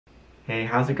Hey,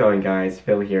 how's it going guys?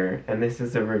 Phil here, and this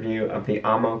is a review of the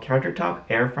Ommo countertop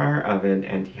air fryer oven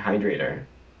and dehydrator.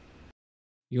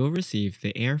 You'll receive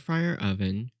the air fryer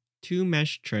oven, 2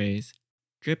 mesh trays,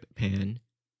 drip pan,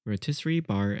 rotisserie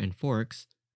bar and forks,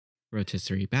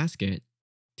 rotisserie basket,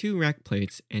 2 rack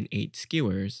plates and 8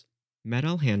 skewers,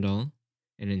 metal handle,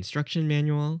 an instruction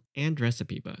manual, and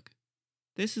recipe book.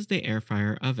 This is the air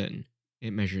fryer oven.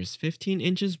 It measures 15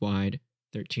 inches wide,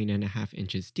 13.5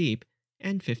 inches deep,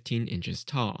 and 15 inches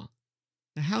tall.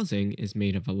 The housing is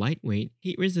made of a lightweight,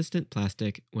 heat-resistant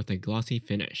plastic with a glossy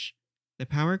finish. The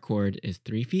power cord is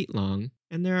 3 feet long,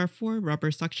 and there are 4 rubber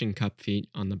suction cup feet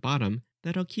on the bottom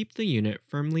that'll keep the unit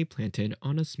firmly planted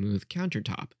on a smooth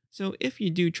countertop. So if you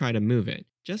do try to move it,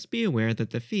 just be aware that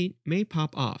the feet may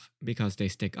pop off because they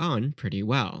stick on pretty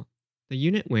well. The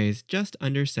unit weighs just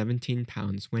under 17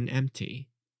 pounds when empty.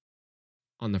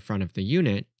 On the front of the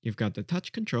unit, you've got the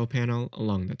touch control panel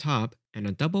along the top and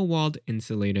a double-walled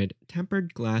insulated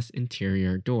tempered glass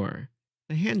interior door.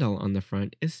 The handle on the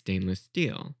front is stainless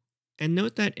steel. And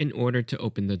note that in order to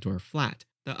open the door flat,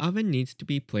 the oven needs to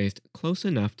be placed close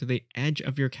enough to the edge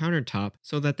of your countertop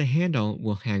so that the handle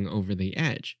will hang over the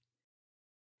edge.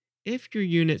 If your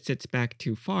unit sits back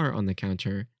too far on the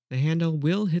counter, the handle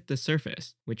will hit the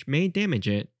surface, which may damage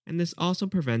it, and this also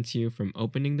prevents you from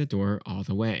opening the door all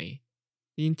the way.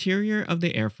 The interior of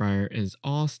the air fryer is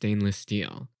all stainless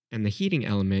steel, and the heating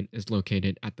element is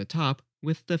located at the top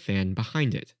with the fan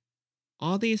behind it.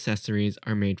 All the accessories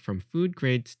are made from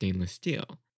food-grade stainless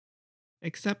steel,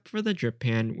 except for the drip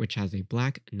pan, which has a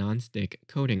black non-stick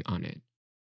coating on it.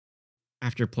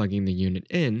 After plugging the unit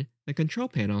in, the control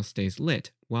panel stays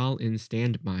lit while in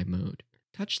standby mode.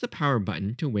 Touch the power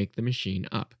button to wake the machine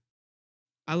up.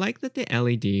 I like that the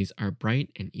LEDs are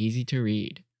bright and easy to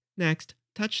read. Next,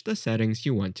 touch the settings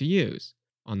you want to use.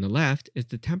 On the left is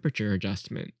the temperature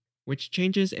adjustment, which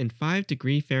changes in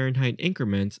 5° Fahrenheit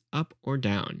increments up or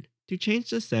down. To change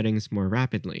the settings more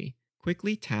rapidly,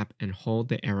 quickly tap and hold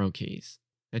the arrow keys.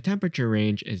 The temperature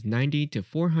range is 90 to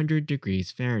 400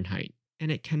 degrees Fahrenheit, and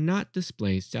it cannot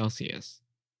display Celsius.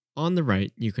 On the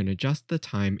right, you can adjust the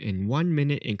time in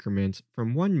 1-minute increments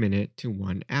from 1 minute to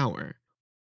 1 hour,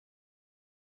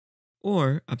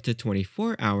 or up to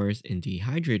 24 hours in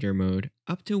dehydrator mode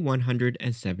up to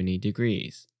 170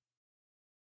 degrees.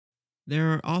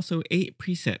 There are also 8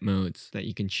 preset modes that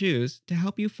you can choose to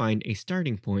help you find a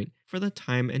starting point for the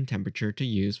time and temperature to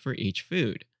use for each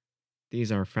food.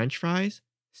 These are French fries,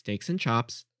 steaks and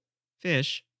chops,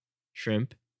 fish,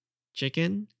 shrimp,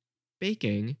 chicken,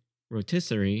 baking,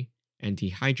 rotisserie, and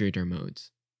dehydrator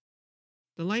modes.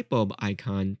 The light bulb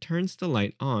icon turns the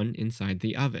light on inside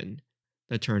the oven.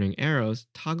 The turning arrows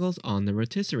toggles on the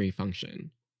rotisserie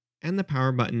function, and the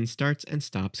power button starts and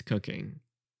stops cooking.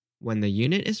 When the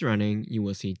unit is running, you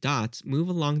will see dots move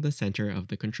along the center of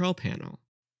the control panel.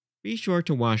 Be sure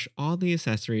to wash all the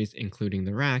accessories, including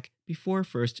the rack, before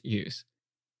first use.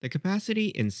 The capacity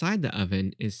inside the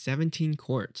oven is 17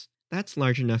 quarts. That's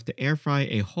large enough to air fry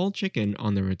a whole chicken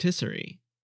on the rotisserie.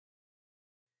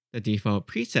 The default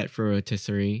preset for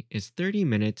rotisserie is 30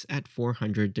 minutes at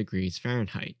 400 degrees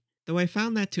Fahrenheit. Though I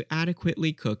found that to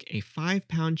adequately cook a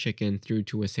 5-pound chicken through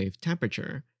to a safe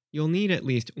temperature, you'll need at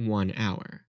least 1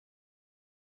 hour.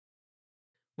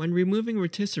 When removing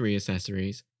rotisserie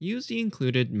accessories, use the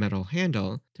included metal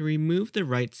handle to remove the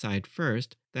right side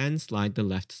first, then slide the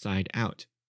left side out.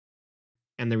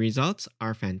 And the results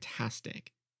are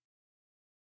fantastic.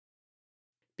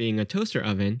 Being a toaster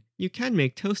oven, you can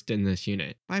make toast in this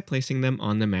unit by placing them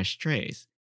on the mesh trays.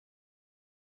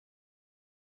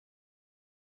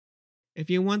 If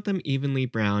you want them evenly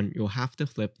brown, you'll have to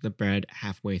flip the bread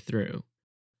halfway through.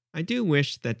 I do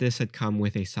wish that this had come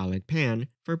with a solid pan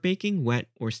for baking wet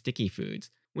or sticky foods,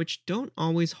 which don't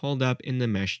always hold up in the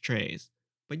mesh trays,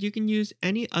 but you can use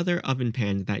any other oven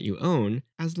pan that you own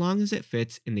as long as it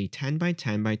fits in the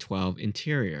 10x10x12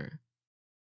 interior.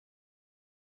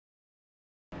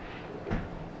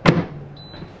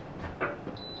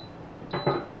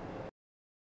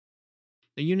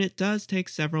 The unit does take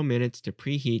several minutes to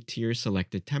preheat to your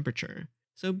selected temperature,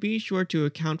 so be sure to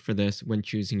account for this when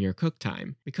choosing your cook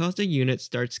time, because the unit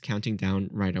starts counting down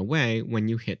right away when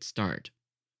you hit start.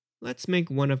 Let's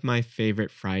make one of my favorite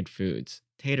fried foods,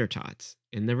 tater tots,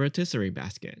 in the rotisserie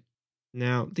basket.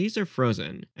 Now, these are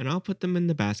frozen, and I'll put them in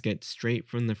the basket straight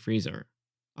from the freezer.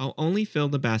 I'll only fill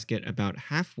the basket about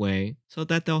halfway so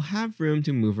that they'll have room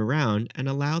to move around and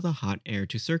allow the hot air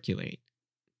to circulate.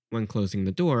 When closing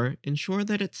the door, ensure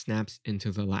that it snaps into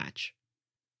the latch.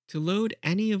 To load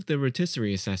any of the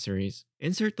rotisserie accessories,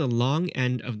 insert the long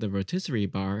end of the rotisserie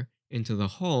bar into the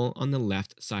hole on the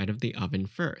left side of the oven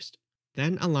first.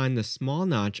 Then align the small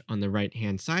notch on the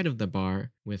right-hand side of the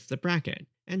bar with the bracket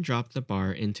and drop the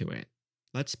bar into it.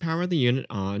 Let's power the unit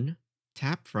on,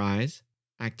 tap fries,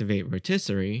 activate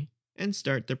rotisserie, and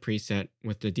start the preset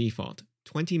with the default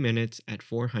 20 minutes at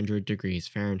 400 degrees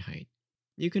Fahrenheit.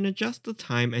 You can adjust the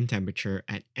time and temperature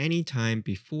at any time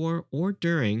before or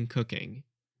during cooking.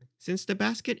 Since the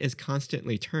basket is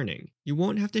constantly turning, you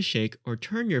won't have to shake or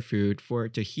turn your food for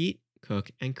it to heat,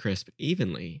 cook, and crisp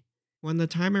evenly. When the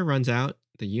timer runs out,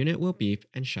 the unit will beep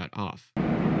and shut off.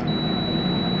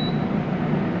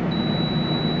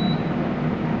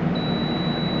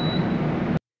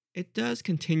 It does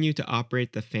continue to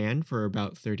operate the fan for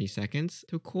about 30 seconds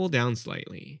to cool down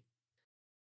slightly.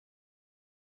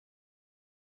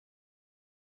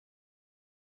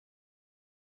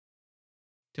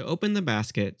 To open the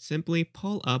basket, simply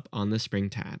pull up on the spring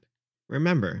tab.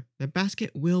 Remember, the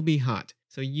basket will be hot,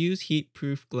 so use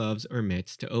heat-proof gloves or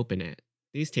mitts to open it.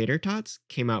 These tater tots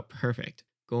came out perfect,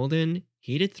 golden,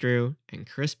 heated through, and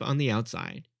crisp on the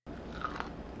outside.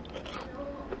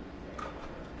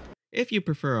 If you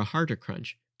prefer a harder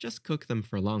crunch, just cook them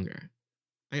for longer.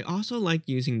 I also like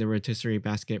using the rotisserie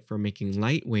basket for making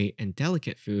lightweight and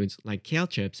delicate foods like kale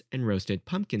chips and roasted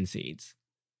pumpkin seeds.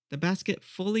 The basket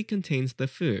fully contains the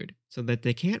food so that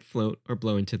they can't float or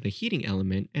blow into the heating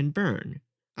element and burn.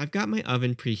 I've got my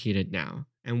oven preheated now,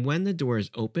 and when the door is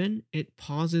open, it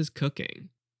pauses cooking.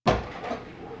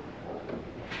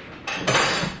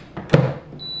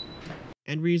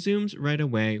 And resumes right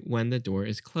away when the door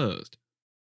is closed.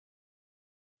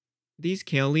 These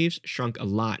kale leaves shrunk a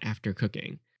lot after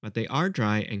cooking, but they are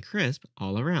dry and crisp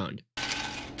all around.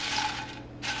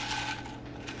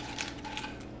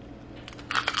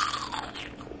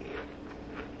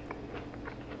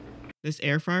 This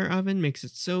air fryer oven makes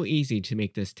it so easy to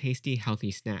make this tasty,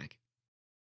 healthy snack.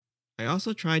 I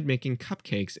also tried making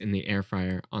cupcakes in the air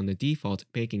fryer on the default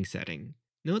baking setting.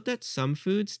 Note that some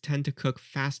foods tend to cook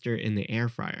faster in the air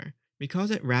fryer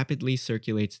because it rapidly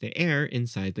circulates the air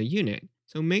inside the unit,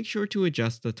 so make sure to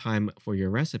adjust the time for your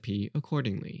recipe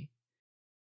accordingly.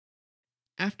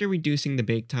 After reducing the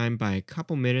bake time by a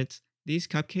couple minutes, these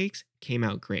cupcakes came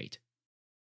out great.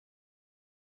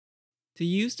 To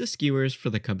use the skewers for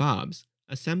the kebabs,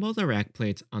 assemble the rack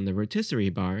plates on the rotisserie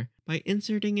bar by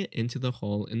inserting it into the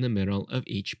hole in the middle of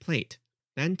each plate.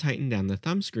 Then tighten down the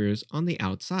thumb screws on the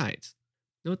outsides.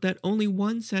 Note that only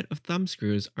one set of thumb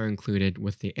screws are included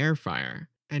with the air fryer,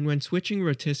 and when switching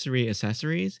rotisserie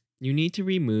accessories, you need to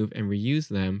remove and reuse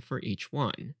them for each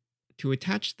one. To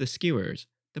attach the skewers,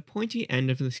 the pointy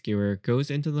end of the skewer goes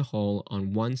into the hole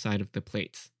on one side of the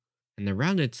plates, and the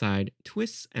rounded side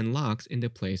twists and locks into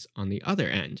place on the other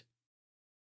end.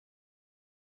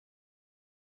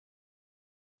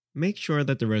 Make sure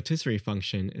that the rotisserie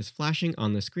function is flashing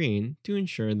on the screen to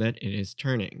ensure that it is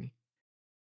turning.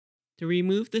 To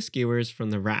remove the skewers from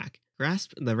the rack,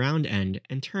 grasp the round end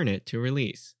and turn it to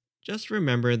release. Just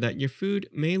remember that your food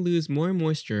may lose more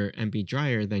moisture and be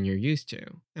drier than you're used to.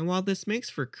 And while this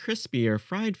makes for crispier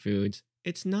fried foods,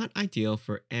 it's not ideal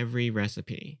for every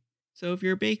recipe. So if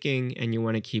you're baking and you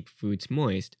want to keep foods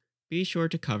moist, be sure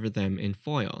to cover them in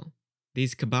foil.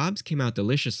 These kebabs came out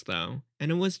delicious though,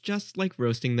 and it was just like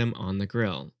roasting them on the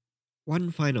grill. One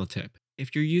final tip.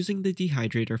 If you're using the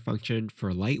dehydrator function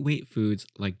for lightweight foods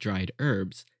like dried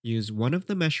herbs, use one of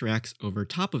the mesh racks over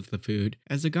top of the food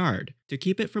as a guard to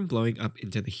keep it from blowing up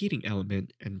into the heating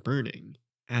element and burning.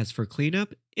 As for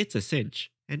cleanup, it's a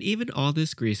cinch, and even all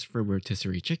this grease from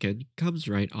rotisserie chicken comes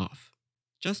right off.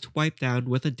 Just wipe down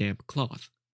with a damp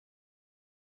cloth.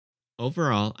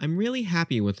 Overall, I'm really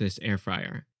happy with this air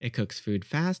fryer. It cooks food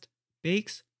fast,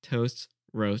 bakes, toasts,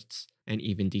 roasts, and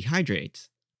even dehydrates.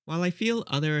 While I feel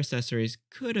other accessories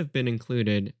could have been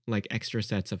included, like extra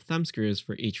sets of thumb screws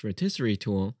for each rotisserie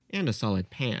tool and a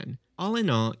solid pan, all in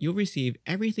all, you'll receive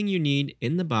everything you need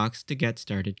in the box to get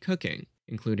started cooking,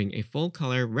 including a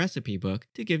full-color recipe book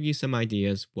to give you some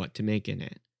ideas what to make in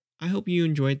it. I hope you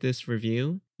enjoyed this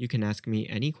review. You can ask me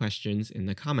any questions in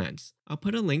the comments. I'll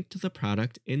put a link to the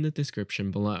product in the description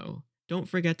below. Don't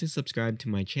forget to subscribe to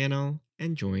my channel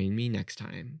and join me next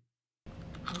time.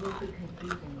 A little bit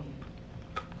confusing.